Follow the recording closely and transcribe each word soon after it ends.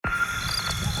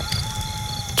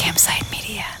Campside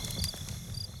Media.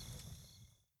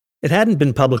 It hadn't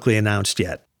been publicly announced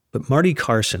yet, but Marty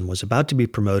Carson was about to be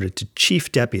promoted to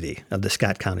Chief Deputy of the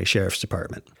Scott County Sheriff's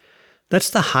Department. That's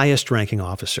the highest-ranking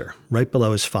officer, right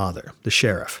below his father, the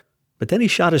sheriff. But then he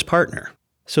shot his partner,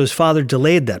 so his father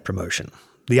delayed that promotion.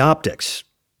 The optics,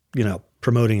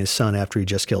 promoting his son after he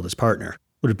just killed his partner,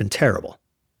 would have been terrible.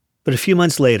 But a few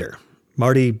months later,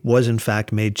 Marty was in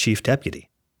fact made Chief Deputy.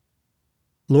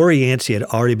 Lori Yancey had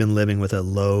already been living with a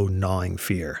low, gnawing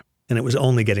fear, and it was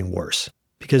only getting worse.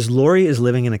 Because Lori is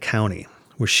living in a county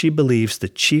where she believes the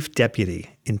chief deputy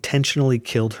intentionally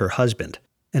killed her husband,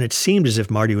 and it seemed as if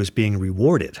Marty was being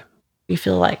rewarded. You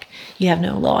feel like you have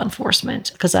no law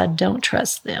enforcement because I don't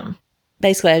trust them.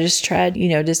 Basically, I just tried,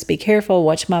 just be careful,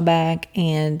 watch my back,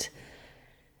 and,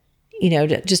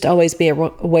 to just always be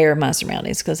aware of my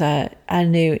surroundings because I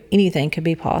knew anything could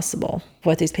be possible,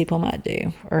 what these people might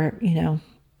do, or,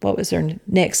 what was their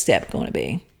next step going to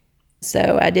be.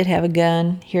 So I did have a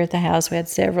gun here at the house. We had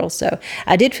several. So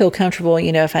I did feel comfortable,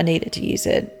 if I needed to use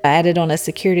it. I added on a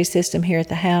security system here at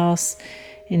the house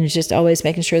and just always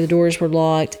making sure the doors were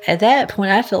locked. At that point,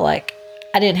 I feel like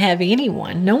I didn't have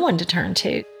no one to turn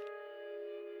to.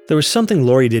 There was something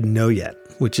Lori didn't know yet,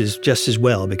 which is just as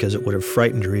well because it would have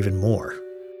frightened her even more.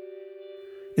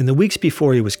 In the weeks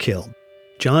before he was killed,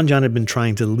 John had been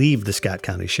trying to leave the Scott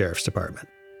County Sheriff's Department.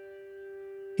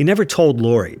 He never told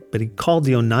Lori, but he called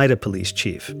the Oneida police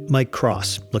chief, Mike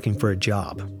Cross, looking for a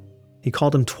job. He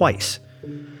called him twice.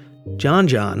 John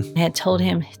had told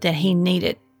him that he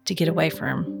needed to get away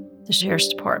from the sheriff's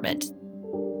department.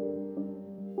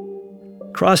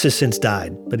 Cross has since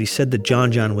died, but he said that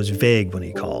John was vague when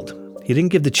he called. He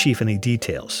didn't give the chief any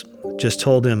details, just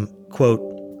told him, quote,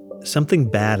 something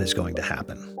bad is going to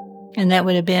happen. And that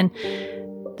would have been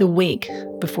the week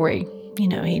before he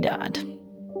died.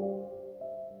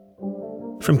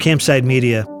 From Campside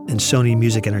Media and Sony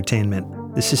Music Entertainment,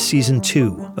 this is Season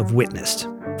 2 of Witnessed,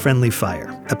 Friendly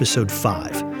Fire, Episode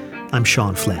 5. I'm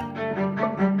Sean Flynn.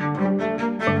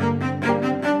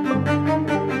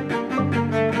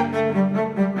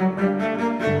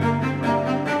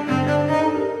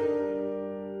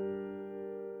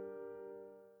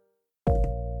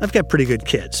 I've got pretty good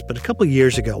kids, but a couple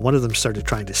years ago, one of them started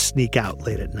trying to sneak out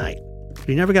late at night. But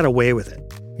he never got away with it.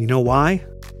 You know why?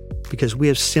 Because we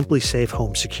have SimpliSafe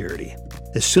home security.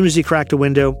 As soon as he cracked a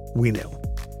window, we knew.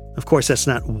 Of course, that's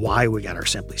not why we got our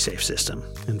SimpliSafe system.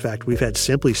 In fact, we've had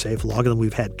SimpliSafe longer than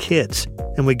we've had kids,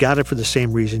 and we got it for the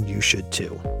same reason you should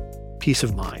too. Peace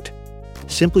of mind.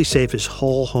 SimpliSafe is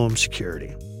whole home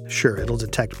security. Sure, it'll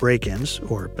detect break-ins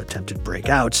or attempted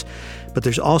breakouts, but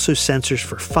there's also sensors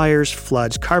for fires,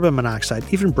 floods, carbon monoxide,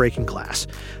 even breaking glass,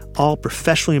 all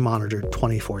professionally monitored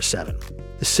 24/7.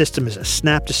 The system is a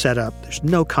snap to set up, there's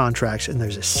no contracts, and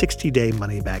there's a 60-day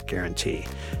money-back guarantee.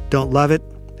 Don't love it?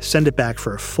 Send it back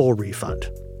for a full refund.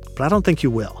 But I don't think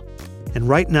you will. And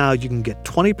right now, you can get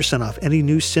 20% off any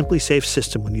new SimpliSafe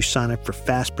system when you sign up for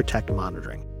Fast Protect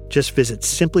monitoring. Just visit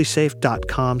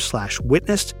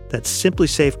simplisafe.com/witnessed. That's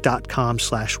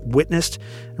simplisafe.com/witnessed.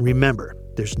 And remember,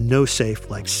 there's no safe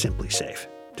like SimpliSafe.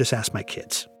 Just ask my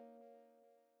kids.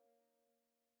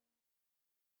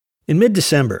 In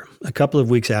mid-December, a couple of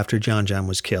weeks after John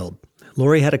was killed,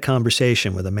 Lori had a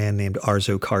conversation with a man named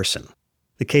Arzo Carson.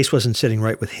 The case wasn't sitting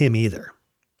right with him either.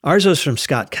 Arzo's from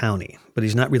Scott County, but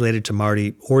he's not related to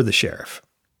Marty or the sheriff.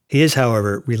 He is,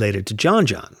 however, related to John.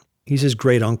 He's his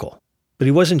great uncle. But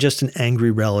he wasn't just an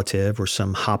angry relative or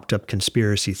some hopped-up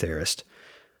conspiracy theorist.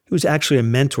 He was actually a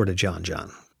mentor to John,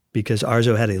 because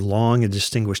Arzo had a long and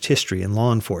distinguished history in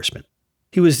law enforcement.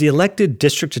 He was the elected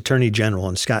district attorney general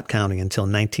in Scott County until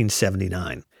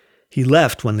 1979. He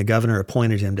left when the governor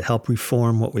appointed him to help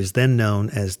reform what was then known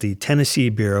as the Tennessee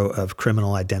Bureau of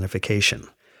Criminal Identification.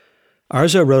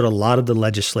 Arzo wrote a lot of the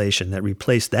legislation that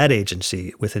replaced that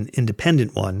agency with an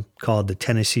independent one called the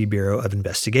Tennessee Bureau of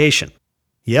Investigation.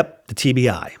 Yep, the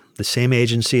TBI, the same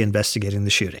agency investigating the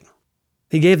shooting.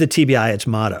 He gave the TBI its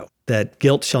motto, that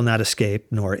guilt shall not escape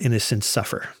nor innocence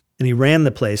suffer. And he ran the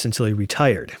place until he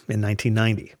retired in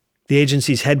 1990. The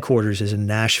agency's headquarters is in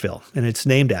Nashville, and it's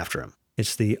named after him.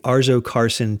 It's the Arzo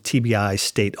Carson TBI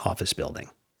State Office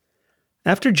Building.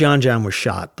 After John was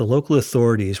shot, the local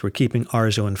authorities were keeping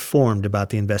Arzo informed about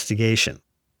the investigation.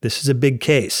 This is a big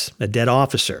case, a dead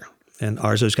officer, and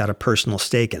Arzo's got a personal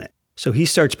stake in it. So he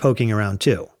starts poking around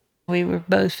too. We were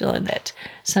both feeling that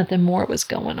something more was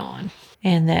going on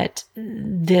and that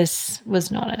this was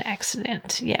not an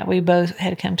accident. Yeah, we both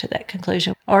had come to that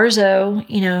conclusion. Arzo,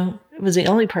 was the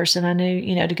only person I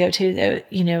knew, to go to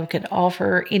that, could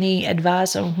offer any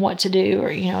advice on what to do or,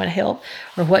 to help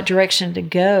or what direction to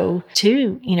go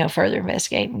to, further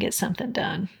investigate and get something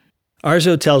done.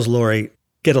 Arzo tells Lori,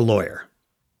 get a lawyer.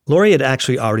 Lori had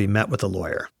actually already met with a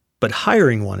lawyer, but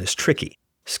hiring one is tricky.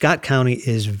 Scott County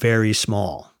is very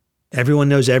small. Everyone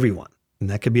knows everyone, and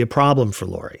that could be a problem for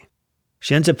Lori.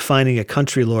 She ends up finding a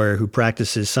country lawyer who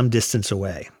practices some distance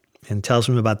away and tells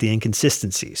him about the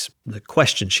inconsistencies, the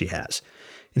questions she has,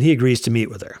 and he agrees to meet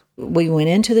with her. We went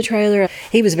into the trailer.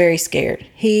 He was very scared.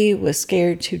 He was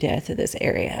scared to death of this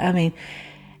area. I mean,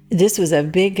 this was a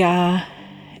big guy,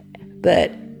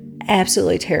 but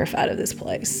absolutely terrified of this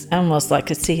place. I almost like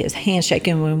could see his hand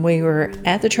shaking when we were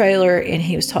at the trailer and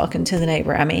he was talking to the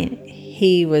neighbor. I mean,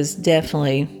 he was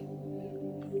definitely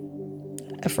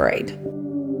afraid.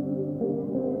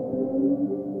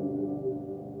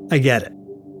 I get it.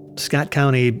 Scott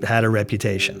County had a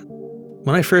reputation.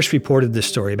 When I first reported this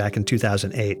story back in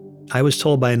 2008, I was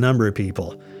told by a number of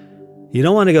people, you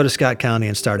don't want to go to Scott County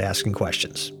and start asking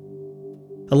questions.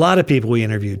 A lot of people we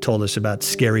interviewed told us about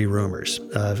scary rumors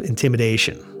of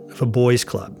intimidation, of a boys'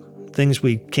 club, things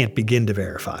we can't begin to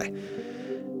verify.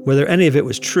 Whether any of it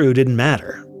was true didn't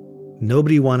matter.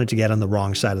 Nobody wanted to get on the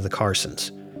wrong side of the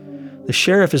Carsons. The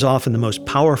sheriff is often the most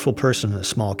powerful person in a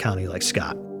small county like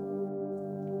Scott.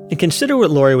 And consider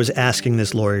what Lori was asking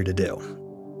this lawyer to do.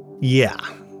 Yeah,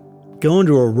 go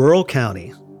into a rural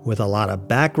county with a lot of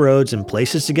back roads and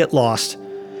places to get lost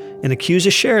and accuse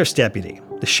a sheriff's deputy,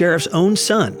 the sheriff's own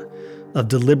son, of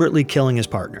deliberately killing his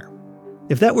partner.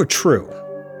 If that were true,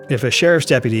 if a sheriff's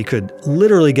deputy could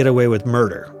literally get away with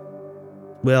murder,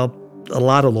 well, a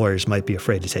lot of lawyers might be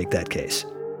afraid to take that case.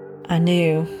 I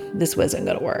knew this wasn't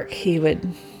going to work. He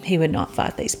would not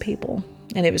fight these people.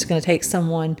 And it was going to take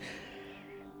someone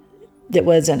that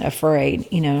wasn't afraid,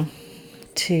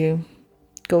 to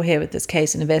go ahead with this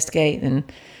case and investigate and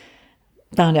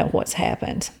find out what's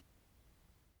happened.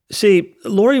 See,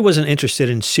 Lori wasn't interested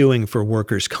in suing for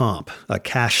workers' comp, a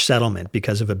cash settlement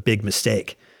because of a big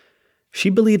mistake. She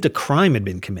believed a crime had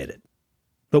been committed.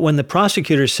 But when the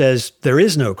prosecutor says there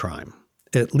is no crime,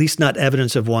 at least not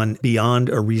evidence of one beyond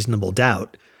a reasonable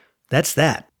doubt, that's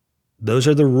that. Those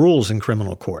are the rules in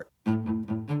criminal court.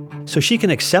 So she can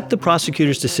accept the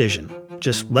prosecutor's decision,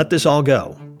 just let this all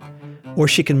go, or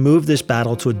she can move this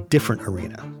battle to a different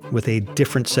arena with a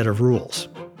different set of rules.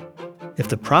 If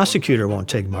the prosecutor won't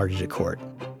take Marty to court,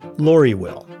 Lori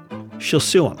will. She'll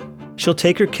sue him. She'll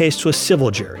take her case to a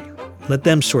civil jury, let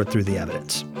them sort through the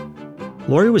evidence.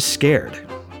 Lori was scared,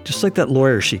 just like that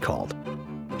lawyer she called.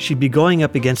 She'd be going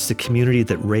up against the community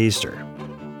that raised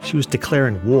her. She was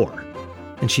declaring war,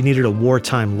 and she needed a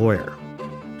wartime lawyer.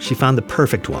 She found the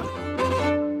perfect one,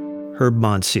 Herb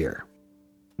Monsieur.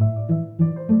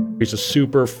 He's a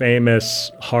super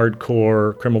famous,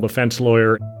 hardcore criminal defense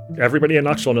lawyer. Everybody in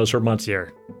Knoxville knows Herb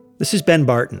Monsieur. This is Ben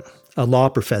Barton, a law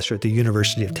professor at the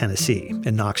University of Tennessee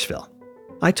in Knoxville.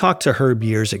 I talked to Herb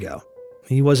years ago.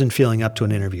 He wasn't feeling up to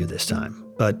an interview this time,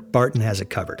 but Barton has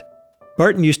it covered.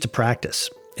 Barton used to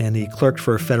practice, and he clerked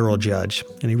for a federal judge,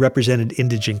 and he represented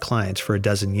indigent clients for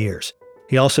 12 years.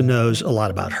 He also knows a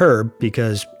lot about Herb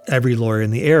because every lawyer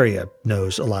in the area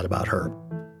knows a lot about Herb.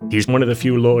 He's one of the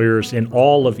few lawyers in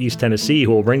all of East Tennessee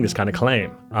who will bring this kind of claim.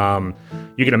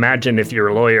 You can imagine if you're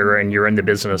a lawyer and you're in the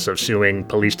business of suing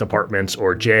police departments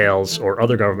or jails or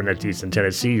other government entities in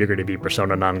Tennessee, you're going to be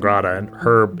persona non grata. And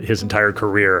Herb, his entire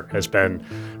career has been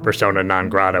persona non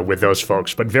grata with those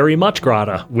folks, but very much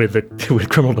grata with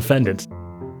criminal defendants.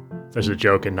 There's a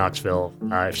joke in Knoxville.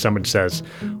 If someone says,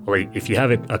 well, if you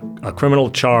have a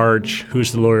criminal charge,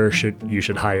 who's the lawyer you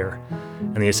should hire?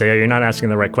 And then you say, oh, you're not asking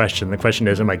the right question. The question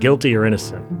is, am I guilty or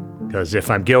innocent? Because if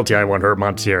I'm guilty, I want Herb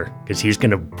Monsieur, because he's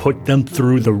going to put them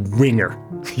through the ringer.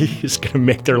 He's going to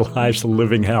make their lives a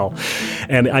living hell.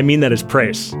 And I mean that as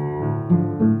praise.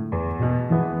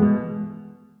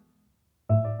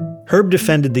 Herb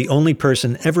defended the only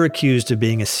person ever accused of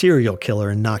being a serial killer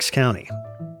in Knox County.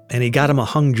 And he got him a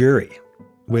hung jury,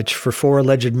 which for 4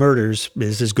 alleged murders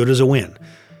is as good as a win.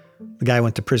 The guy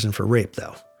went to prison for rape,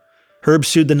 though. Herb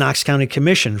sued the Knox County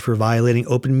Commission for violating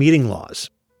open meeting laws,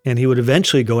 and he would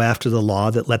eventually go after the law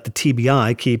that let the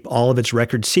TBI keep all of its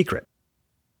records secret.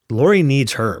 Lori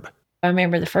needs Herb. I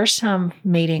remember the first time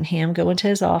meeting him, going to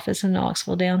his office in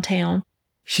Knoxville downtown.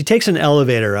 She takes an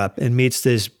elevator up and meets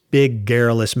this big,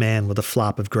 garrulous man with a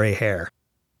flop of gray hair.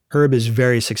 Herb is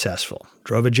very successful,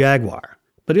 drove a Jaguar,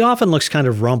 but he often looks kind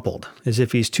of rumpled, as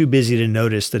if he's too busy to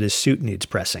notice that his suit needs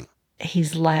pressing.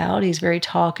 He's loud. He's very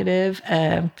talkative.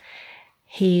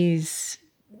 He's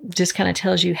just kind of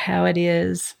tells you how it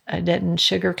is. Doesn't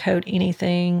sugarcoat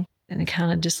anything, and it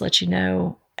kind of just lets you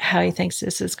know how he thinks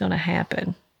this is going to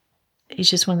happen. He's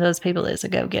just one of those people that's a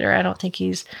go-getter. I don't think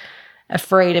he's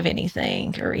afraid of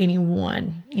anything or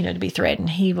anyone, to be threatened.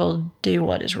 He will do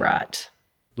what is right.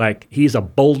 Like, he's a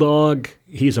bulldog,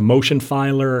 he's a motion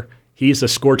filer, he's a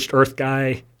scorched earth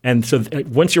guy. And so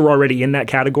once you're already in that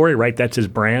category, right, that's his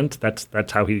brand,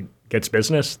 that's how he gets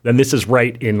business, then this is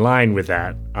right in line with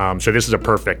that. So this is a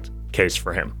perfect case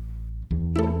for him.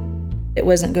 It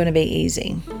wasn't going to be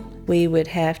easy. We would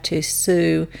have to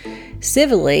sue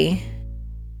civilly.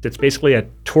 It's basically a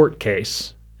tort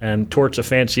case, and tort's a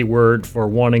fancy word for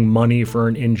wanting money for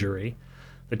an injury.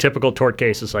 The typical tort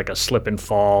case is like a slip and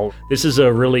fall. This is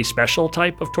a really special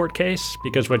type of tort case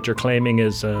because what you're claiming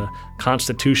is a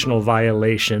constitutional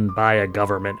violation by a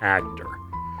government actor.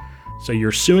 So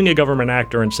you're suing a government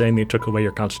actor and saying they took away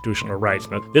your constitutional rights.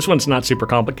 Now, this one's not super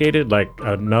complicated. Like,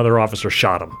 another officer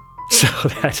shot him. So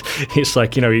he's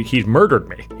like, he murdered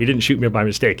me. He didn't shoot me by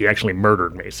mistake. He actually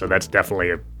murdered me. So that's definitely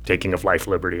a taking of life,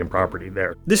 liberty, and property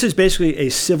there. This is basically a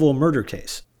civil murder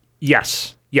case.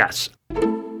 Yes.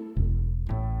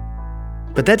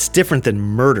 But that's different than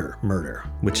murder,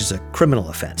 which is a criminal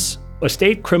offense. A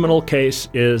state criminal case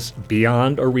is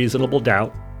beyond a reasonable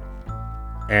doubt.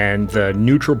 And the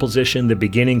neutral position, the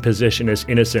beginning position, is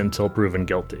innocent until proven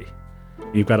guilty.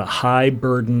 You've got a high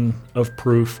burden of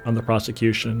proof on the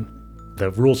prosecution.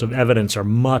 The rules of evidence are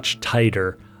much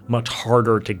tighter, much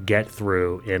harder to get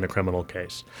through in a criminal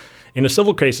case. In a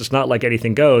civil case, it's not like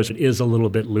anything goes. It is a little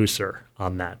bit looser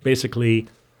on that. Basically,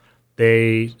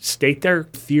 they state their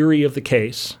theory of the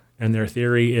case, and their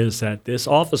theory is that this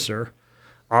officer,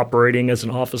 operating as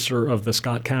an officer of the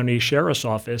Scott County Sheriff's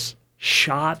Office,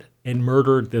 shot and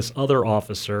murdered this other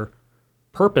officer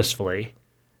purposefully.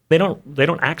 They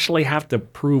don't actually have to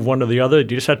prove one or the other. You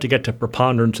just have to get to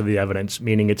preponderance of the evidence,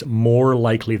 meaning it's more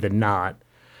likely than not.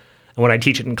 And when I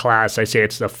teach it in class, I say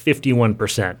it's the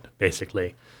 51%,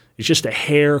 basically. It's just a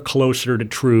hair closer to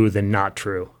true than not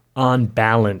true. On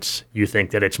balance, you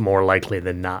think that it's more likely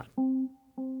than not.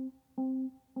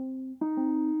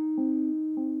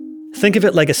 Think of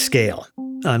it like a scale.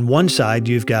 On one side,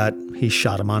 you've got he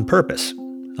shot him on purpose.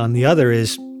 On the other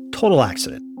is total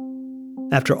accident.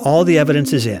 After all the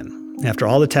evidence is in, after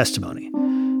all the testimony,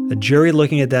 a jury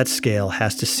looking at that scale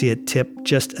has to see it tip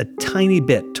just a tiny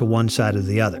bit to one side or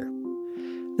the other.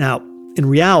 Now, in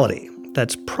reality,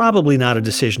 that's probably not a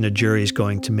decision a jury is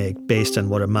going to make based on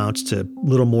what amounts to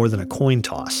little more than a coin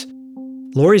toss.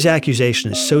 Lori's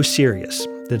accusation is so serious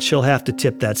that she'll have to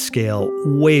tip that scale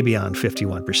way beyond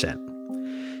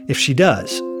 51%. If she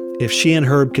does, if she and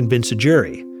Herb convince a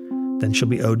jury, then she'll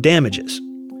be owed damages.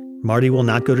 Marty will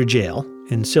not go to jail.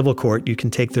 In civil court, you can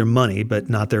take their money, but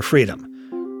not their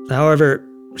freedom. However,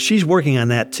 she's working on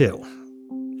that too.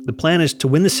 The plan is to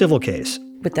win the civil case.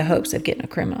 With the hopes of getting a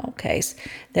criminal case,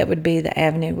 that would be the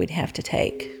avenue we'd have to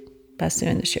take by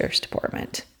suing the sheriff's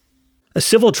department. A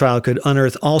civil trial could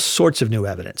unearth all sorts of new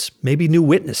evidence, maybe new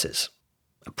witnesses.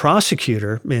 A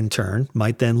prosecutor, in turn,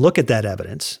 might then look at that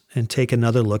evidence and take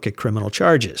another look at criminal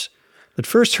charges. But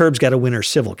first, Herb's got to win her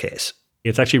civil case.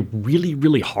 It's actually really,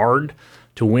 really hard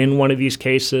to win one of these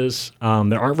cases.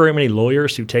 There aren't very many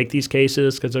lawyers who take these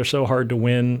cases because they're so hard to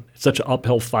win. It's such an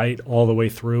uphill fight all the way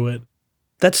through it.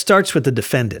 That starts with the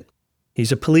defendant.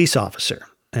 He's a police officer,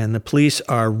 and the police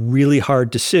are really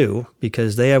hard to sue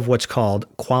because they have what's called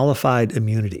qualified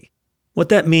immunity. What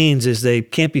that means is they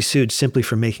can't be sued simply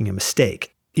for making a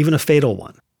mistake, even a fatal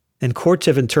one. And courts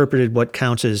have interpreted what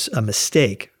counts as a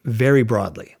mistake very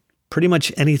broadly, pretty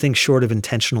much anything short of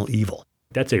intentional evil.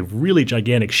 That's a really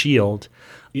gigantic shield.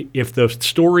 If the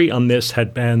story on this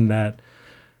had been that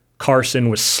Carson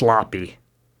was sloppy,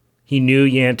 he knew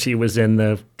Yancey was in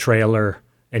the trailer,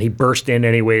 and he burst in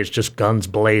anyways, just guns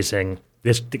blazing,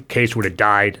 this case would have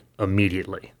died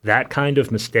immediately. That kind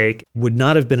of mistake would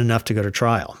not have been enough to go to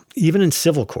trial, even in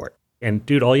civil court. And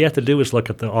dude, all you have to do is look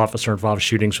at the officer-involved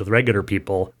shootings with regular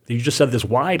people. You just have this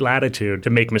wide latitude to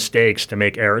make mistakes, to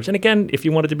make errors. And again, if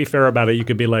you wanted to be fair about it, you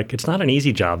could be like, it's not an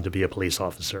easy job to be a police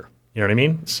officer. You know what I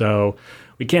mean? So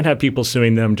we can't have people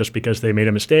suing them just because they made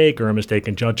a mistake or a mistake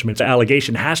in judgment. The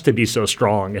allegation has to be so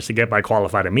strong as to get by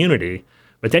qualified immunity.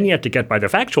 But then you have to get by the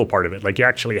factual part of it. Like, you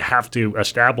actually have to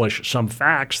establish some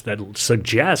facts that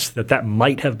suggest that that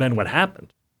might have been what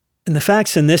happened. And the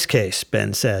facts in this case,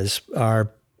 Ben says,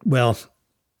 are, well,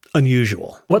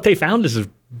 unusual. What they found is a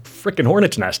freaking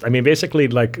hornet's nest. I mean, basically,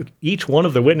 like, each one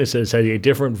of the witnesses had a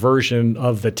different version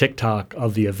of the TikTok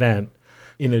of the event.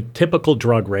 In a typical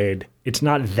drug raid, it's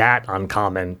not that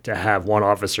uncommon to have one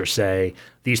officer say,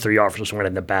 these three officers went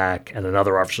in the back, and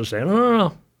another officer say,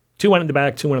 no. Two went in the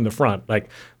back, two went in the front. Like,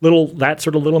 that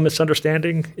sort of little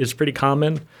misunderstanding is pretty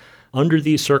common. Under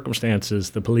these circumstances,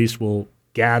 the police will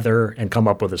gather and come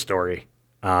up with a story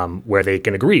where they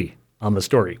can agree on the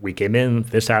story. We came in,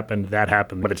 this happened, that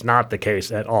happened, but it's not the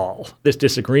case at all. This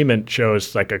disagreement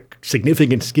shows like a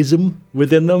significant schism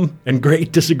within them and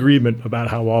great disagreement about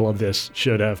how all of this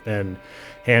should have been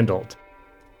handled.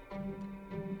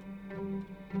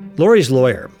 Lori's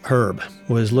lawyer, Herb,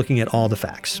 was looking at all the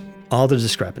facts, all the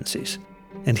discrepancies,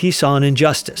 and he saw an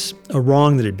injustice, a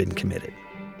wrong that had been committed.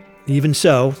 Even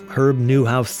so, Herb knew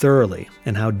how thoroughly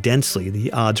and how densely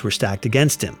the odds were stacked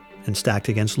against him and stacked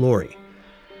against Lori.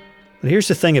 But here's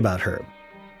the thing about Herb.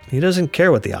 He doesn't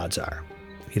care what the odds are.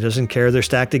 He doesn't care they're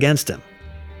stacked against him.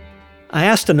 I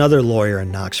asked another lawyer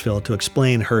in Knoxville to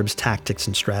explain Herb's tactics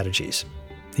and strategies.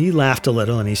 He laughed a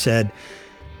little and he said,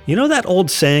 "You know that old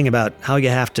saying about how you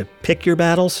have to pick your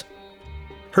battles?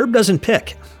 Herb doesn't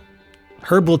pick.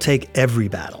 Herb will take every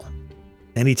battle.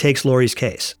 And he takes Lori's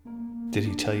case." Did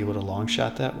he tell you what a long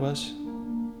shot that was?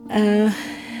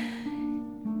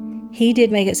 He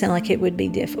did make it sound like it would be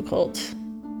difficult.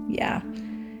 Yeah.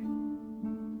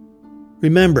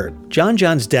 Remember, John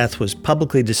John's death was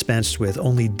publicly dispensed with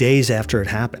only days after it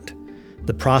happened.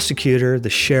 The prosecutor, the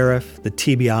sheriff, the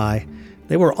TBI,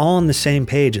 they were all on the same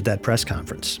page at that press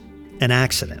conference. An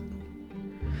accident.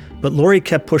 But Lori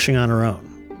kept pushing on her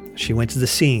own. She went to the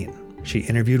scene. She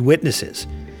interviewed witnesses.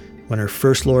 When her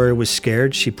first lawyer was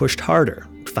scared, she pushed harder,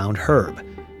 found Herb.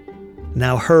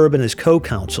 Now Herb and his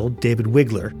co-counsel, David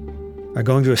Wigler, are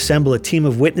going to assemble a team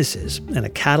of witnesses and a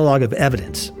catalog of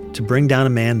evidence to bring down a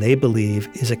man they believe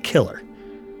is a killer,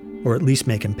 or at least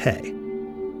make him pay.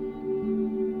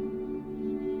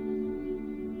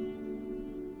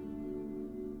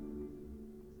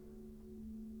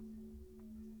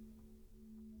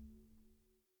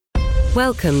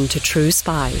 Welcome to True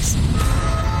Spies,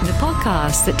 the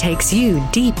podcast that takes you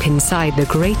deep inside the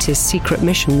greatest secret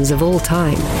missions of all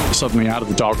time. Suddenly out of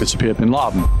the darkness appeared Bin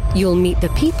Laden. You'll meet the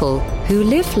people who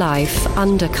live life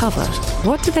undercover.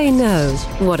 What do they know?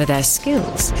 What are their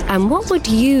skills? And what would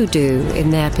you do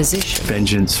in their position?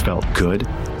 Vengeance felt good.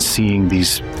 Seeing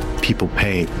these people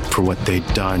pay for what they'd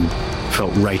done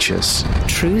felt righteous.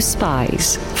 True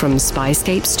Spies from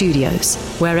Spyscape Studios,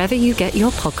 wherever you get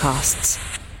your podcasts.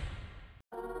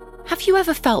 Have you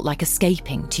ever felt like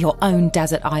escaping to your own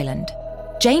desert island?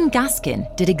 Jane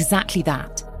Gaskin did exactly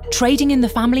that, trading in the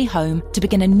family home to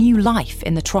begin a new life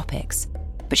in the tropics.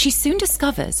 But she soon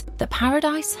discovers that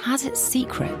paradise has its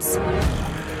secrets.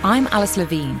 I'm Alice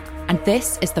Levine, and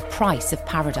this is The Price of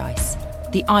Paradise,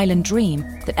 the island dream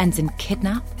that ends in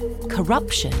kidnap,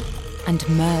 corruption, and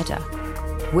murder.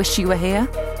 Wish you were here?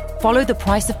 Follow The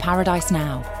Price of Paradise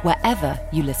now, wherever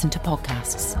you listen to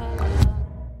podcasts.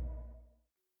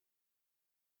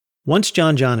 Once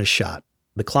John John is shot,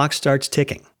 the clock starts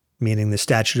ticking, meaning the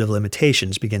statute of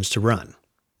limitations begins to run.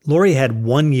 Lori had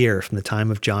 1 year from the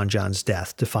time of John John's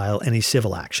death to file any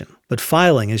civil action, but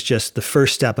filing is just the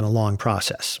first step in a long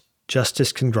process.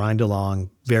 Justice can grind along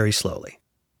very slowly.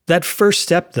 That first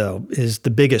step, though, is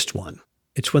the biggest one.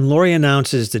 It's when Lori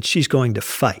announces that she's going to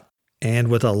fight, and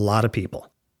with a lot of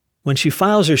people. When she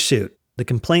files her suit, the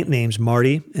complaint names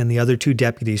Marty and the other 2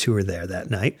 deputies who were there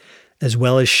that night, as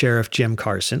well as Sheriff Jim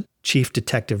Carson, Chief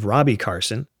Detective Robbie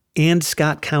Carson, and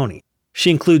Scott County. She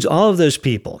includes all of those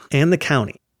people and the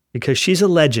county because she's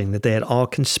alleging that they had all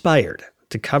conspired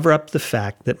to cover up the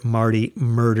fact that Marty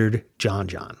murdered John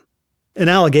John. An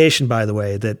allegation, by the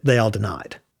way, that they all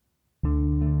denied.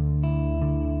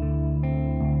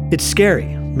 It's scary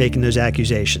making those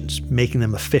accusations, making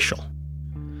them official.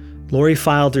 Lori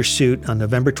filed her suit on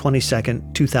November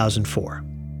 22nd, 2004.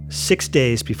 6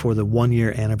 days before the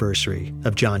 1-year anniversary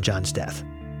of John John's death.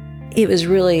 It was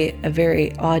really a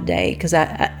very odd day because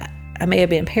I may have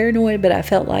been paranoid, but I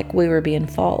felt like we were being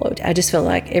followed. I just felt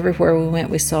like everywhere we went,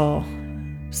 we saw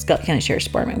Scott County Sheriff's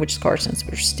Department, which is Carson's,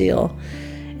 were still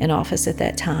in office at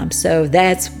that time. So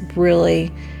that's really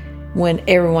when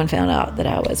everyone found out that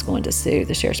I was going to sue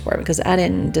the Sheriff's Department, because I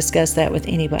didn't discuss that with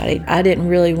anybody. I didn't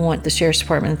really want the Sheriff's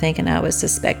Department thinking I was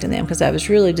suspecting them, because I was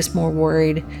really just more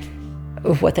worried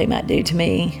of what they might do to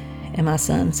me and my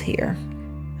sons here.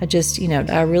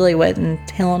 I really wasn't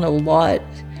telling a lot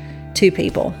to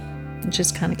people,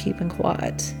 just kind of keeping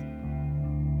quiet.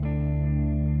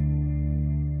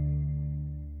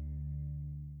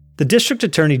 The District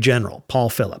Attorney General, Paul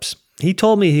Phillips, he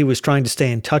told me he was trying to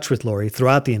stay in touch with Lori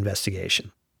throughout the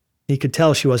investigation. He could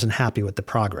tell she wasn't happy with the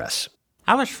progress.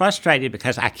 I was frustrated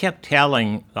because I kept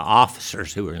telling the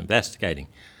officers who were investigating,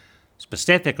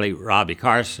 specifically Robbie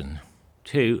Carson,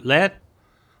 to let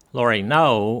Lori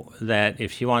know that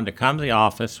if she wanted to come to the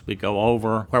office, we'd go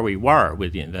over where we were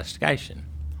with the investigation.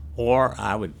 Or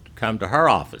I would come to her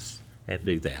office and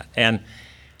do that. And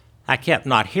I kept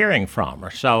not hearing from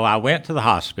her. So I went to the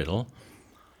hospital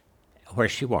where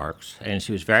she works, and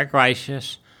she was very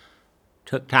gracious,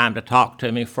 took time to talk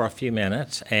to me for a few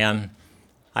minutes, and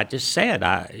I just said,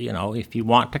 if you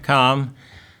want to come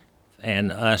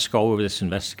and us go over this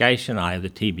investigation, I have the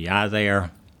TBI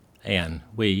there, and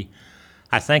we,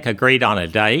 I think, agreed on a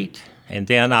date, and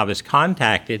then I was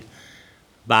contacted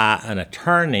by an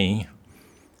attorney,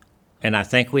 and I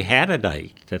think we had a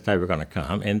date that they were going to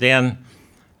come, and then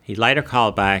he later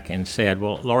called back and said,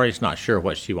 well, Lori's not sure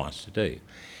what she wants to do.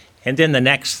 And then the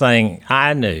next thing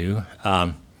I knew,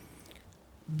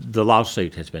 the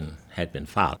lawsuit had been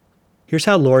filed. Here's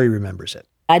how Lori remembers it.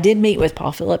 I did meet with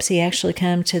Paul Phillips. He actually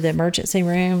came to the emergency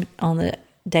room on the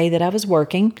day that I was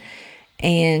working,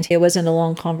 and it wasn't a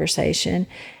long conversation.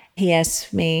 He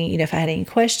asked me, if I had any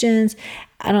questions.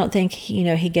 I don't think,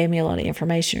 he gave me a lot of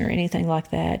information or anything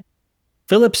like that.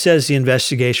 Phillips says the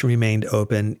investigation remained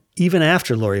open even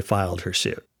after Lori filed her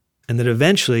suit, and that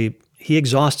eventually he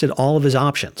exhausted all of his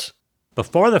options.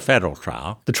 Before the federal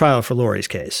trial, the trial for Lori's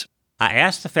case, I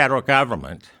asked the federal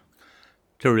government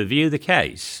to review the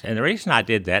case. And the reason I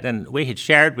did that, and we had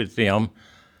shared with them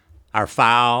our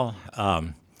file,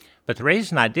 but the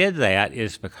reason I did that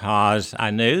is because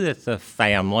I knew that the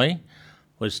family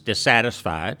was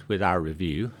dissatisfied with our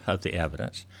review of the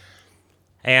evidence.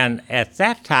 And at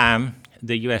that time,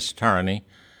 the U.S. Attorney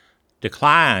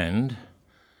declined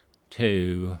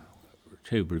to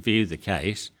review the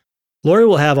case. Lori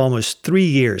will have almost 3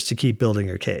 years to keep building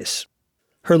her case.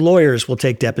 Her lawyers will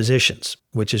take depositions,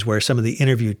 which is where some of the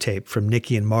interview tape from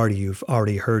Nikki and Marty you've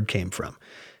already heard came from.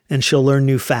 And she'll learn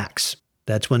new facts.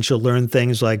 That's when she'll learn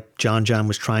things like John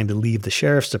was trying to leave the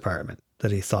sheriff's department,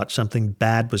 that he thought something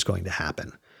bad was going to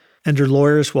happen. And her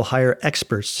lawyers will hire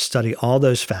experts to study all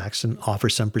those facts and offer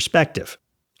some perspective,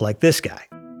 like this guy.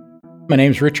 My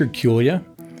name's Richard Culia.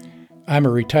 I'm a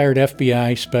retired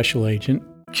FBI special agent.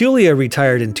 Culia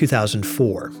retired in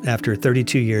 2004 after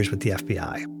 32 years with the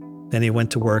FBI. Then he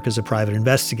went to work as a private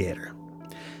investigator.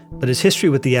 But his history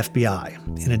with the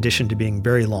FBI, in addition to being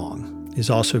very long, is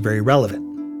also very relevant.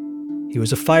 He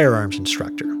was a firearms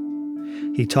instructor.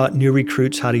 He taught new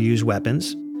recruits how to use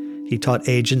weapons. He taught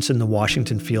agents in the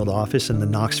Washington field office and the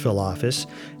Knoxville office,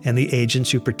 and the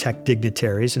agents who protect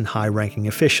dignitaries and high-ranking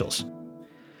officials.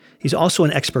 He's also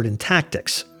an expert in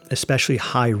tactics, especially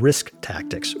high-risk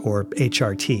tactics, or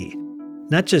HRT.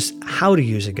 Not just how to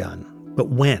use a gun, but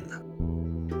when.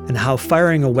 And how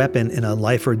firing a weapon in a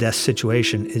life-or-death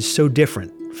situation is so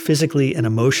different, physically and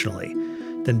emotionally,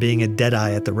 than being a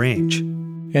deadeye at the range.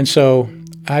 And so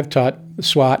I've taught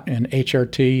SWAT and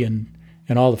HRT and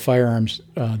all the firearms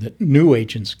that new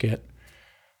agents get,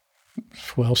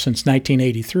 since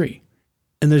 1983.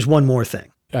 And there's one more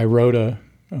thing. I wrote a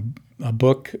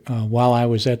book while I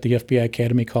was at the FBI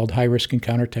Academy called High Risk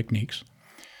Encounter Techniques,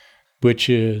 which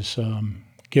is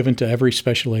given to every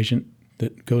special agent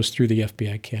that goes through the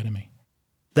FBI Academy.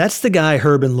 That's the guy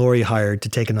Herb and Lori hired to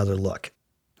take another look.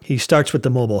 He starts with the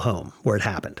mobile home, where it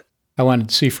happened. I wanted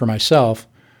to see for myself,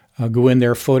 go in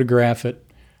there, photograph it,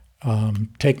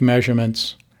 take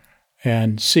measurements,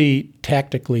 and see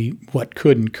tactically what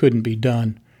could and couldn't be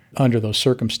done under those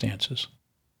circumstances.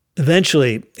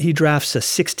 Eventually, he drafts a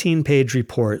 16-page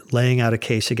report laying out a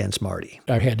case against Marty.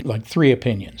 I had 3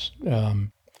 opinions.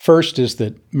 First is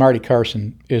that Marty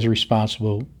Carson is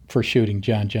responsible for shooting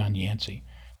John Yancey.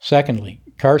 Secondly,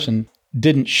 Carson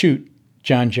didn't shoot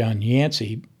John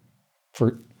Yancey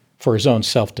for his own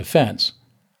self-defense.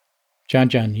 John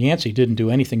Yancey didn't do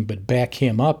anything but back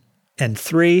him up. And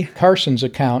 3, Carson's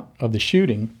account of the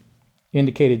shooting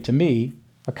indicated to me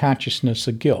a consciousness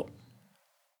of guilt.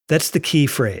 That's the key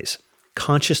phrase,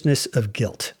 consciousness of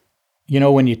guilt.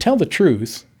 When you tell the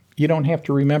truth, you don't have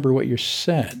to remember what you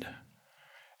said.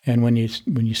 And when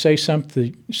you say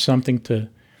something to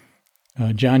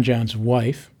John's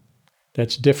wife,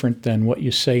 that's different than what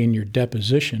you say in your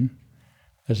deposition.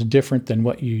 That's different than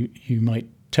what you might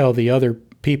tell the other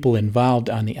people involved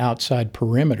on the outside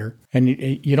perimeter. And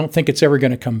you don't think it's ever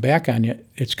going to come back on you.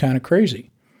 It's kind of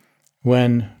crazy.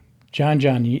 When John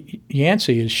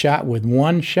Yancey is shot with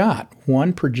one shot,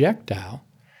 one projectile,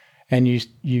 and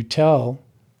you tell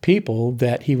people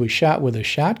that he was shot with a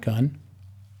shotgun,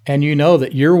 and you know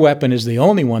that your weapon is the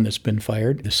only one that's been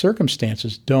fired, the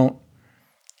circumstances don't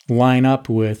line up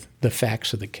with the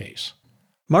facts of the case.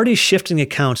 Marty's shifting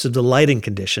accounts of the lighting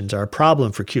conditions are a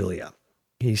problem for Culia.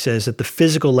 He says that the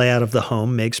physical layout of the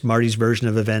home makes Marty's version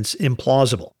of events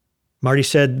implausible. Marty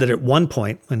said that at one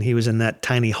point, when he was in that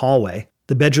tiny hallway,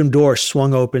 the bedroom door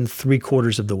swung open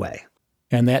 3/4 of the way.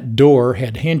 And that door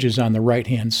had hinges on the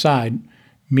right-hand side,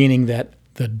 meaning that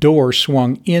the door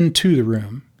swung into the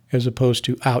room as opposed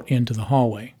to out into the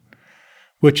hallway,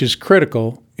 which is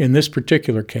critical in this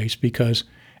particular case because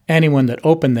anyone that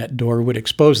opened that door would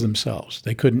expose themselves.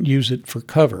 They couldn't use it for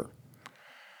cover,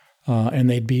 and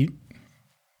they'd be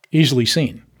easily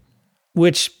seen.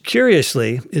 Which,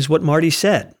 curiously, is what Marty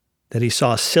said, that he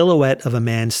saw a silhouette of a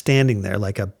man standing there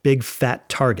like a big fat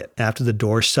target after the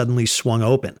door suddenly swung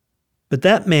open. But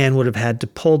that man would have had to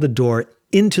pull the door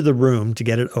into the room to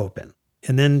get it open,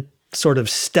 and then sort of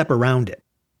step around it.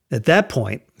 At that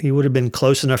point, he would have been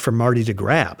close enough for Marty to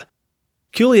grab.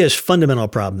 Cuglia's fundamental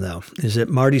problem, though, is that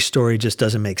Marty's story just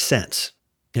doesn't make sense,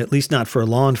 at least not for a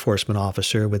law enforcement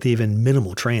officer with even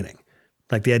minimal training.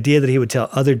 Like the idea that he would tell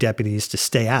other deputies to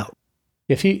stay out.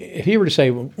 If he were to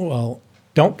say, well,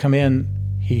 don't come in,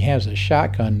 he has a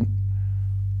shotgun,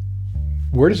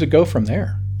 where does it go from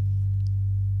there?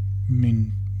 I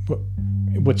mean,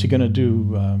 what's he going to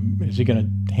do? Is he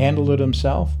going to handle it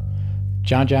himself?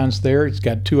 John's there. He's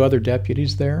got 2 other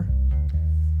deputies there.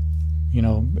 You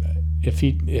know, if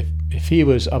he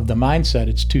was of the mindset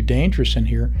it's too dangerous in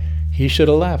here, he should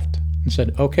have left and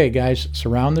said, okay, guys,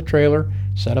 surround the trailer,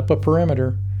 set up a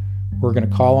perimeter. We're going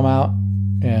to call him out,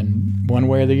 and one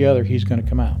way or the other, he's going to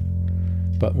come out.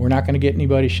 But we're not going to get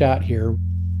anybody shot here.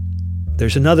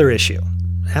 There's another issue.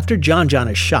 After John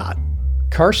is shot,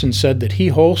 Carson said that he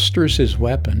holsters his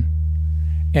weapon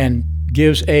and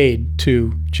gives aid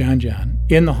to John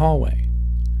in the hallway.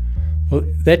 Well,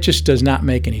 that just does not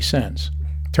make any sense.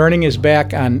 Turning his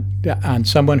back on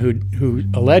someone who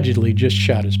allegedly just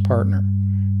shot his partner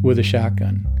with a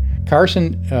shotgun.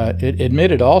 Carson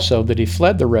admitted also that he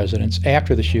fled the residence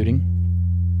after the shooting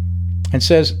and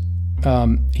says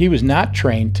he was not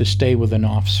trained to stay with an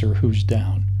officer who's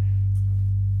down.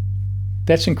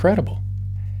 That's incredible.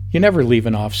 You never leave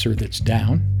an officer that's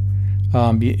down.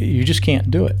 You just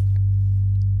can't do it.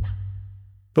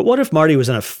 But what if Marty was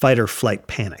in a fight-or-flight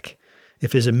panic?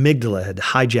 If his amygdala had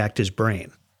hijacked his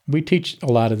brain? We teach a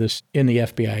lot of this in the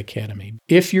FBI Academy.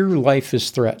 If your life is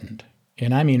threatened,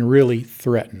 and I mean really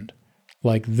threatened,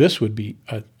 like this would be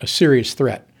a serious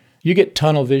threat, you get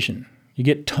tunnel vision, you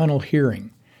get tunnel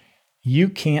hearing. You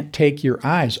can't take your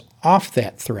eyes off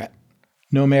that threat.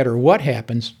 No matter what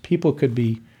happens, people could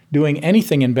be doing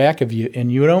anything in back of you,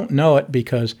 and you don't know it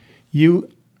because you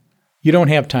don't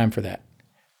have time for that.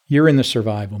 You're in the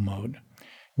survival mode.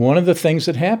 One of the things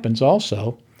that happens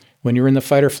also when you're in the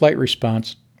fight or flight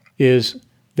response is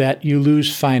that you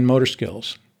lose fine motor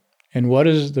skills. And what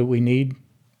is it that we need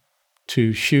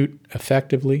to shoot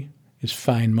effectively is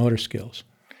fine motor skills.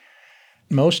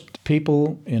 Most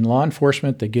people in law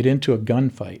enforcement that get into a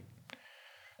gunfight,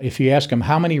 if you ask them,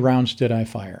 how many rounds did I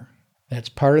fire? That's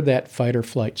part of that fight or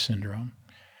flight syndrome.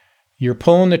 You're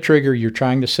pulling the trigger, you're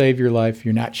trying to save your life,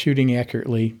 you're not shooting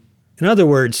accurately. In other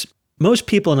words, most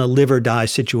people in a live or die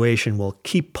situation will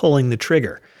keep pulling the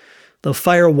trigger. They'll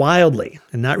fire wildly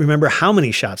and not remember how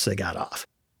many shots they got off.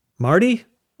 Marty?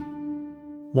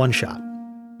 1 shot.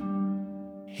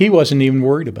 He wasn't even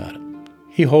worried about it.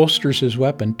 He holsters his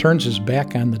weapon, turns his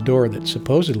back on the door that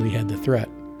supposedly had the threat.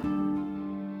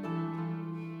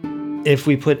 If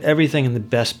we put everything in the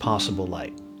best possible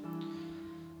light,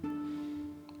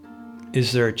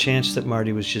 is there a chance that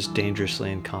Marty was just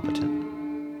dangerously incompetent?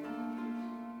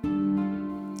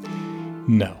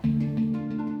 No.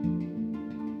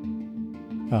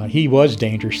 He was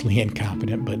dangerously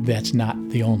incompetent, but that's not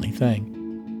the only thing.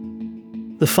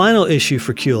 The final issue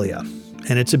for Cuglia,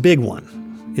 and it's a big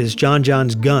one, is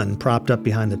John's gun propped up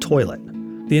behind the toilet.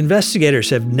 The investigators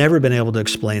have never been able to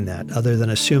explain that, other than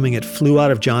assuming it flew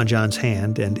out of John's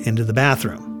hand and into the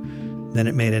bathroom. Then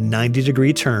it made a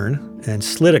 90-degree turn and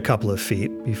slid a couple of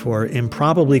feet before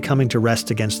improbably coming to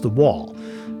rest against the wall,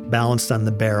 balanced on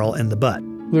the barrel and the butt.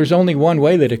 There's only one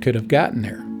way that it could have gotten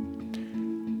there.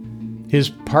 His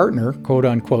partner,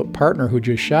 quote-unquote partner who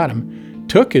just shot him,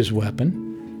 took his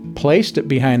weapon, placed it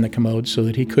behind the commode so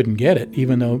that he couldn't get it,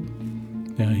 even though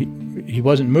he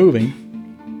wasn't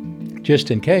moving,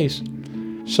 just in case.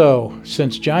 So,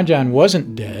 since John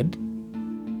wasn't dead,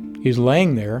 he's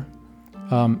laying there,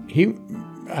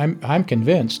 I'm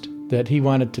convinced that he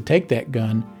wanted to take that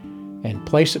gun and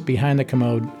place it behind the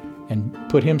commode and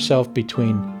put himself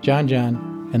between John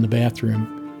and the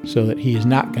bathroom so that he is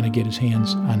not going to get his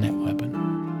hands on that weapon.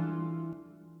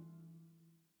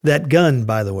 That gun,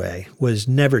 by the way, was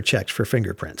never checked for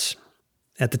fingerprints.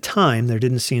 At the time, there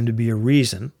didn't seem to be a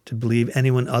reason to believe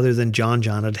anyone other than John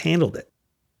had handled it.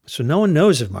 So no one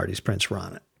knows if Marty's prints were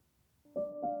on it.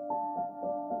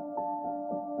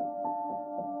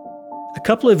 A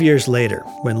couple of years later,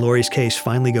 when Lori's case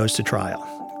finally goes to trial,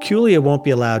 Cuglia won't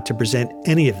be allowed to present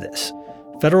any of this.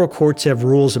 Federal courts have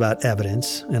rules about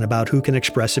evidence and about who can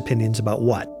express opinions about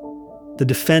what. The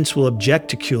defense will object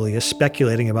to Culius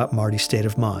speculating about Marty's state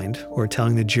of mind or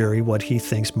telling the jury what he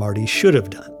thinks Marty should have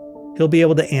done. He'll be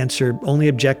able to answer only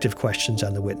objective questions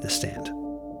on the witness stand.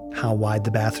 How wide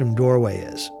the bathroom doorway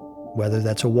is, whether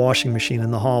that's a washing machine in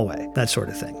the hallway, that sort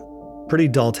of thing. Pretty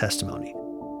dull testimony.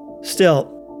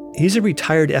 Still, he's a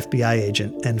retired FBI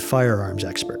agent and firearms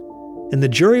expert, and the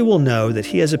jury will know that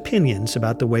he has opinions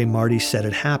about the way Marty said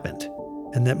it happened,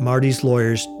 and that Marty's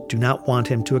lawyers do not want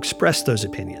him to express those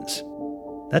opinions.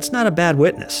 That's not a bad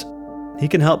witness. He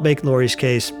can help make Lori's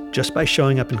case just by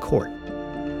showing up in court.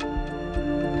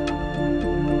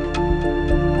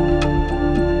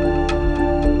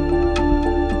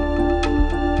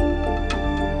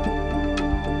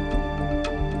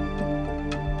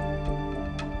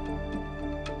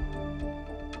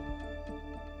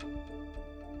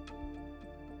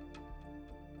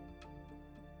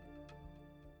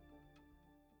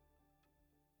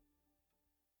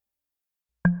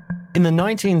 In the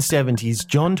 1970s,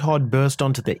 John Todd burst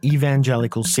onto the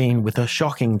evangelical scene with a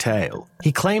shocking tale.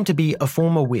 He claimed to be a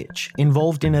former witch,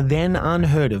 involved in a then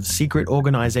unheard-of secret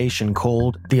organization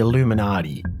called the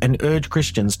Illuminati, and urged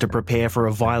Christians to prepare for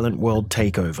a violent world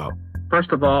takeover.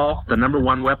 First of all, the number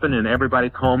one weapon in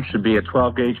everybody's home should be a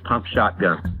 12-gauge pump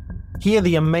shotgun. Hear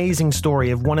the amazing story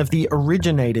of one of the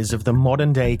originators of the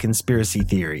modern-day conspiracy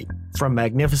theory. From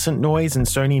Magnificent Noise and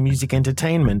Sony Music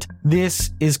Entertainment,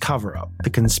 this is Cover Up, the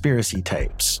conspiracy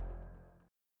tapes.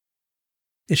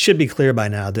 It should be clear by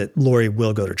now that Lori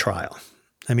will go to trial.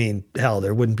 I mean, hell,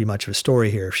 there wouldn't be much of a story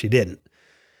here if she didn't.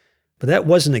 But that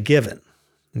wasn't a given,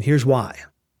 and here's why.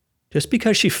 Just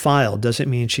because she filed doesn't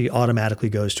mean she automatically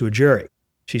goes to a jury.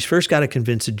 She's first got to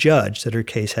convince a judge that her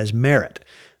case has merit,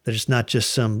 that it's not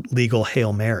just some legal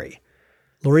Hail Mary.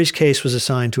 Lori's case was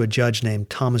assigned to a judge named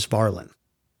Thomas Varlin.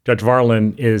 Judge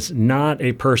Varlin is not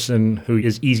a person who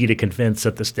is easy to convince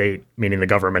that the state, meaning the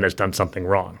government, has done something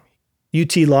wrong.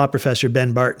 UT law professor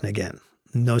Ben Barton again.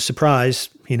 No surprise,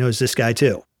 he knows this guy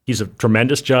too. He's a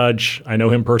tremendous judge. I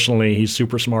know him personally. He's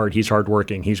super smart. He's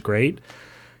hardworking. He's great.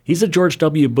 He's a George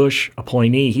W. Bush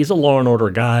appointee. He's a law and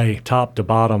order guy, top to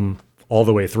bottom, all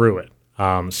the way through it.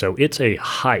 So it's a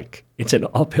hike. It's an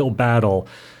uphill battle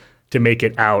to make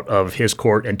it out of his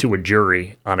court and to a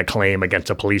jury on a claim against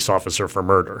a police officer for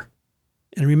murder.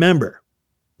 And remember,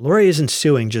 Lori isn't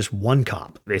suing just one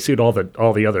cop. They sued all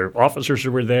the other officers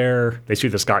who were there. They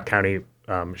sued the Scott County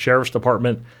Sheriff's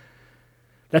Department.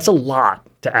 That's a lot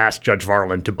to ask Judge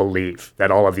Varlin to believe,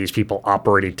 that all of these people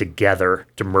operated together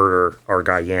to murder our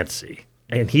guy Yancey.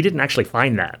 And he didn't actually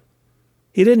find that.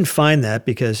 He didn't find that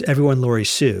because everyone Lori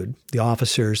sued, the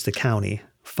officers, the county,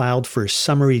 filed for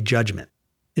summary judgment.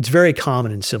 It's very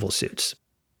common in civil suits.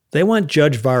 They want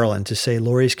Judge Varlin to say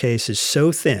Lori's case is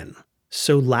so thin,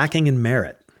 so lacking in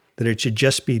merit, that it should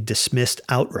just be dismissed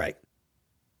outright.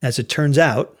 As it turns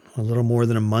out, a little more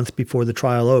than a month before the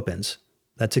trial opens,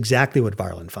 that's exactly what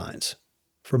Varlin finds,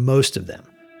 for most of them.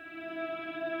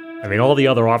 I mean, all the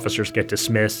other officers get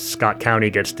dismissed, Scott County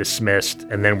gets dismissed,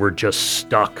 and then we're just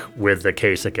stuck with the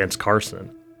case against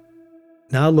Carson.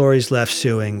 Now Lori's left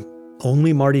suing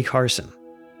only Marty Carson.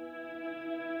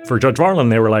 For Judge Varlin,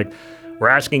 they were like, we're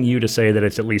asking you to say that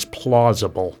it's at least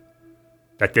plausible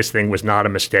that this thing was not a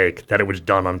mistake, that it was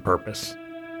done on purpose.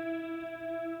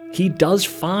 He does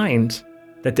find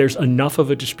that there's enough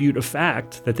of a dispute of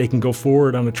fact that they can go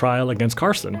forward on a trial against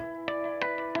Carson.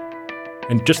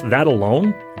 And just that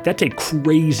alone, that's a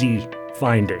crazy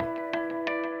finding.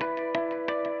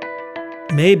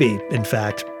 Maybe, in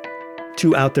fact,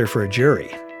 too out there for a jury.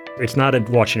 It's not a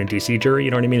Washington, D.C. jury,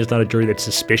 you know what I mean? It's not a jury that's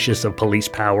suspicious of police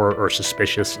power or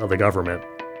suspicious of the government.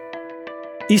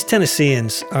 East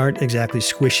Tennesseans aren't exactly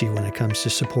squishy when it comes to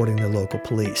supporting their local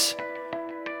police.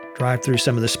 Drive through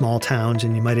some of the small towns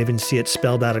and you might even see it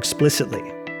spelled out explicitly.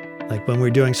 Like when we're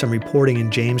doing some reporting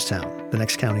in Jamestown, the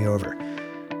next county over.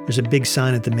 There's a big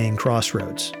sign at the main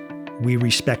crossroads. We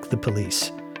respect the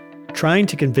police. Trying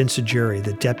to convince a jury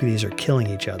that deputies are killing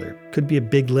each other could be a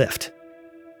big lift.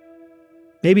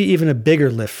 Maybe even a bigger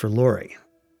lift for Lori.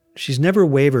 She's never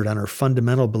wavered on her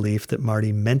fundamental belief that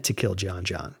Marty meant to kill John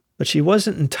John, but she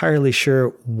wasn't entirely sure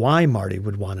why Marty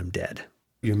would want him dead.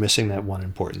 You're missing that one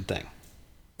important thing.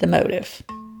 The motive.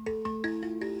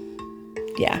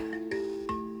 Yeah.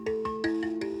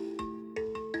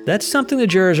 That's something the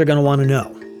jurors are going to want to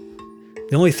know.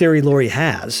 The only theory Lori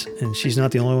has, and she's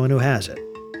not the only one who has it,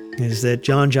 is that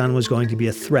John John was going to be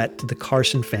a threat to the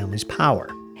Carson family's power.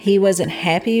 He wasn't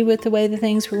happy with the way the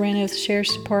things were ran over the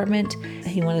sheriff's department.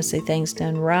 He wanted to see things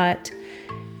done right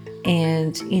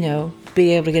and,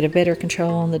 be able to get a better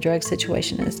control on the drug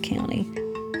situation in this county.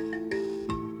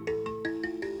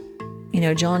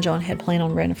 John John had planned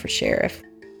on running for sheriff.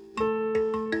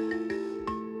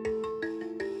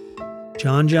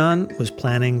 John was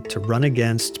planning to run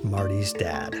against Marty's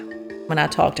dad. When I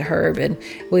talked to Herb and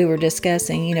we were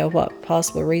discussing, what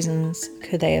possible reasons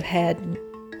could they have had,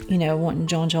 wanting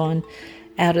John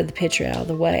out of the picture, out of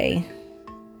the way.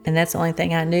 And that's the only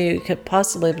thing I knew could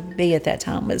possibly be at that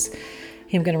time was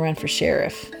him going to run for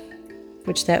sheriff,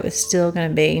 which that was still going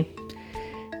to be,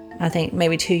 I think,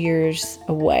 maybe 2 years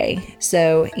away.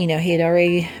 So, he had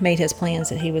already made his plans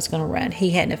that he was going to run.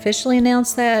 He hadn't officially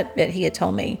announced that, but he had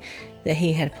told me that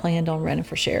he had planned on running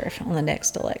for sheriff on the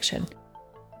next election.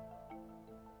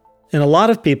 And a lot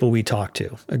of people we talked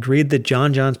to agreed that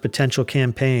John's potential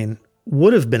campaign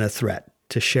would have been a threat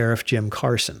to Sheriff Jim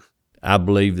Carson. I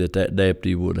believe that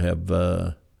deputy would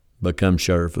have become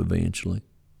sheriff eventually.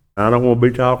 I don't want to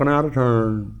be talking out of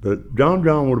turn, but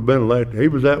John would have been elected. He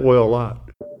was that well liked.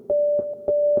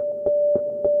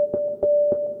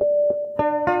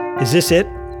 Is this it?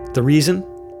 The reason?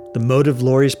 The motive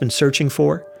Lori's been searching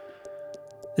for?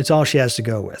 It's all she has to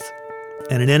go with.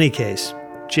 And in any case,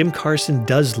 Jim Carson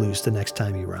does lose the next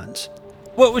time he runs.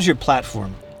 What was your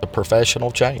platform? A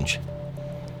professional change.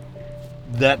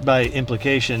 That, by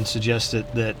implication, suggested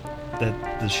that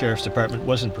the sheriff's department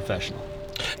wasn't professional.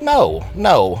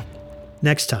 No.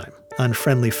 Next time on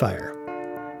Friendly Fire.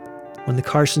 When the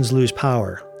Carsons lose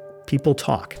power, people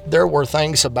talk. There were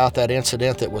things about that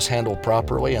incident that was handled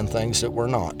properly and things that were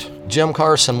not. Jim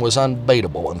Carson was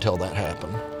unbeatable until that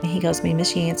happened. He goes to me,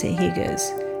 Miss Yancey, he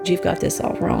goes, "You've got this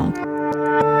all wrong."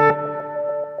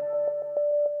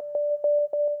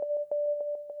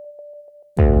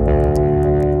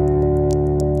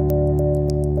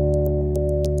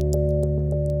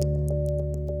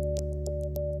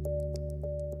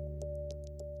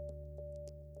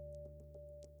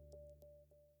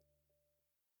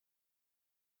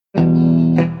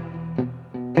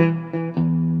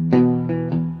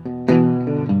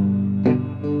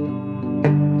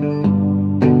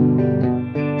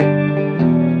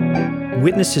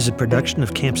 Witness is a production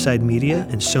of Campside Media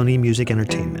and Sony Music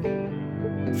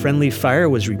Entertainment. Friendly Fire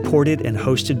was reported and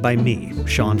hosted by me,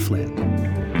 Sean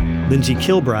Flynn. Lindsay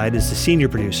Kilbride is the senior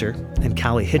producer, and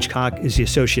Callie Hitchcock is the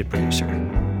associate producer.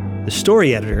 The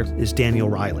story editor is Daniel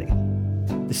Riley.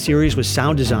 The series was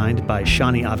sound designed by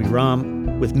Shani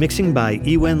Aviram, with mixing by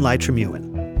Ewen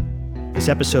Lytramuin. This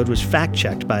episode was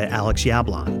fact-checked by Alex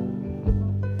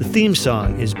Yablon. The theme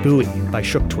song is Buoy by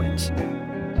Shook Twins.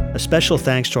 A special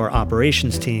thanks to our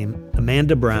operations team,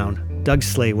 Amanda Brown, Doug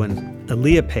Slaywin,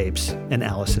 Aaliyah Papes, and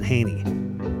Allison Haney.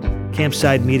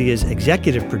 Campside Media's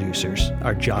executive producers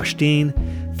are Josh Dean,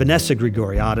 Vanessa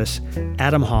Grigoriadis,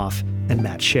 Adam Hoff, and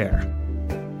Matt Scher.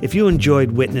 If you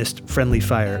enjoyed Witnessed Friendly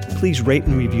Fire, please rate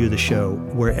and review the show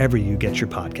wherever you get your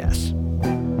podcasts.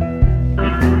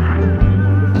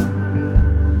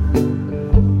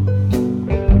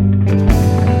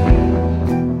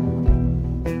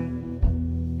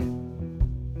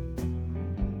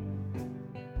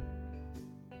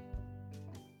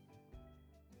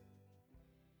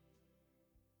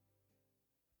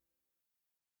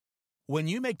 When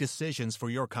you make decisions for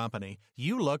your company,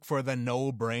 you look for the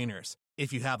no-brainers.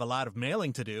 If you have a lot of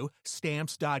mailing to do,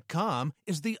 Stamps.com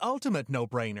is the ultimate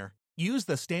no-brainer. Use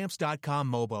the Stamps.com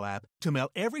mobile app to mail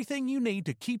everything you need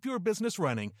to keep your business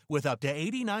running with up to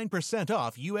 89%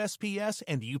 off USPS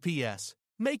and UPS.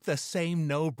 Make the same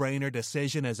no-brainer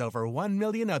decision as over 1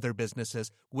 million other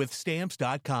businesses with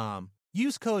Stamps.com.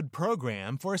 Use code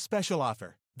PROGRAM for a special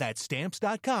offer. That's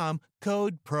Stamps.com,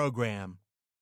 code PROGRAM.